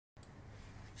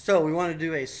So we want to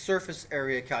do a surface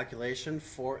area calculation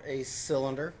for a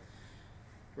cylinder.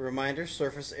 A reminder,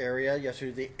 surface area, you have to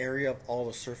do the area of all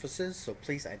the surfaces. So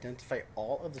please identify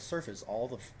all of the surfaces, all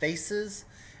the faces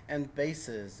and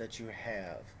bases that you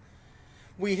have.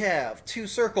 We have two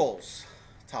circles,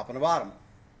 top and a bottom.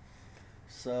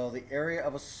 So the area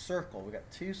of a circle, we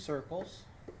got two circles.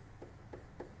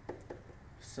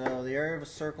 So the area of a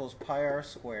circle is pi r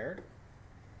squared.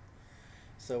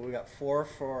 So we got 4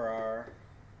 for our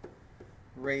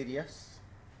radius.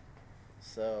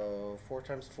 So 4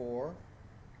 times 4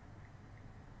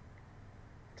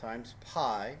 times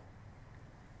pi.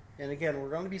 And again, we're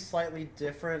going to be slightly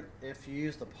different if you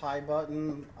use the pi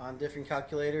button on different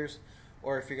calculators,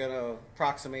 or if you're going to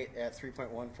approximate at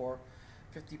 3.14,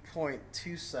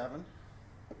 50.27,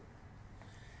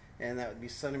 and that would be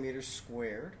centimeters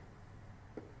squared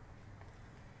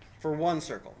for one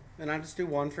circle. And I just do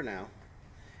one for now.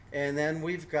 And then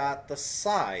we've got the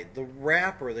side, the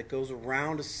wrapper that goes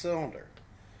around a cylinder.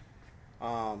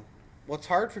 What's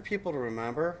hard for people to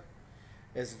remember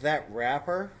is that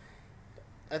wrapper.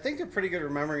 I think they're pretty good at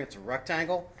remembering it's a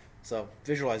rectangle, so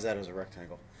visualize that as a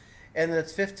rectangle. And that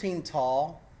it's 15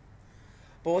 tall.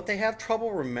 But what they have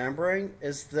trouble remembering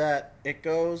is that it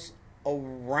goes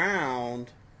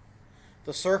around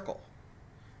the circle.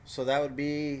 So that would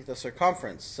be the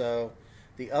circumference. So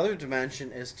the other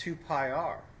dimension is 2 pi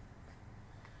r.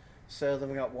 So then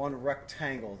we got one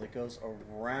rectangle that goes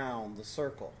around the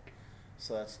circle.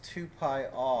 So that's 2 pi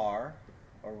r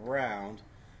around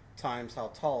times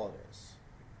how tall it is.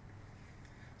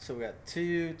 So we got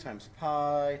 2 times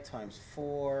pi times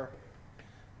 4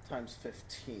 times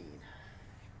 15.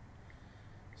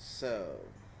 So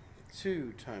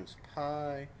 2 times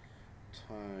pi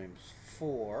times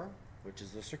 4, which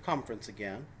is the circumference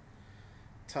again,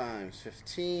 times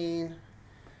 15,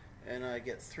 and I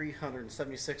get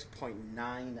 376.99.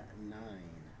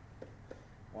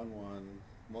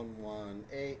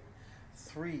 118,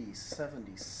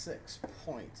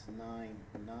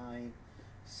 376.99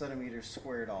 centimeters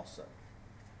squared also,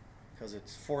 because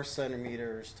it's 4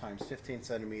 centimeters times 15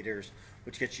 centimeters,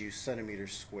 which gets you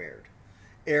centimeters squared.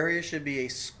 Area should be a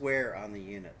square on the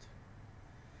unit.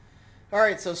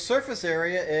 Alright, so surface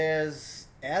area is,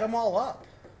 add them all up.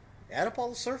 Add up all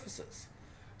the surfaces.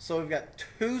 So we've got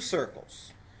two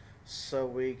circles. So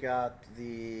we got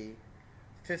the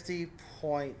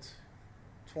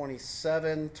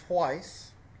 50.27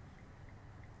 twice,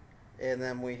 and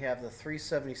then we have the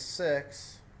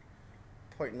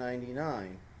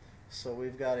 376.99. So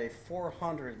we've got a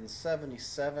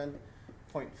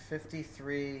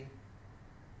 477.53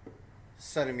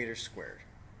 centimeters squared.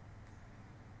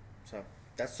 So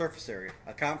that's surface area.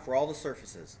 Account for all the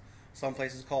surfaces. Some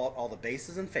places call it all the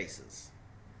bases and faces.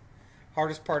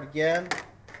 Hardest part again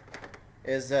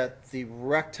is that the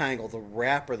rectangle, the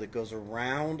wrapper that goes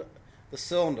around the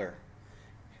cylinder,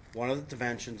 one of the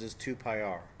dimensions is 2 pi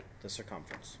r, the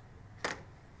circumference.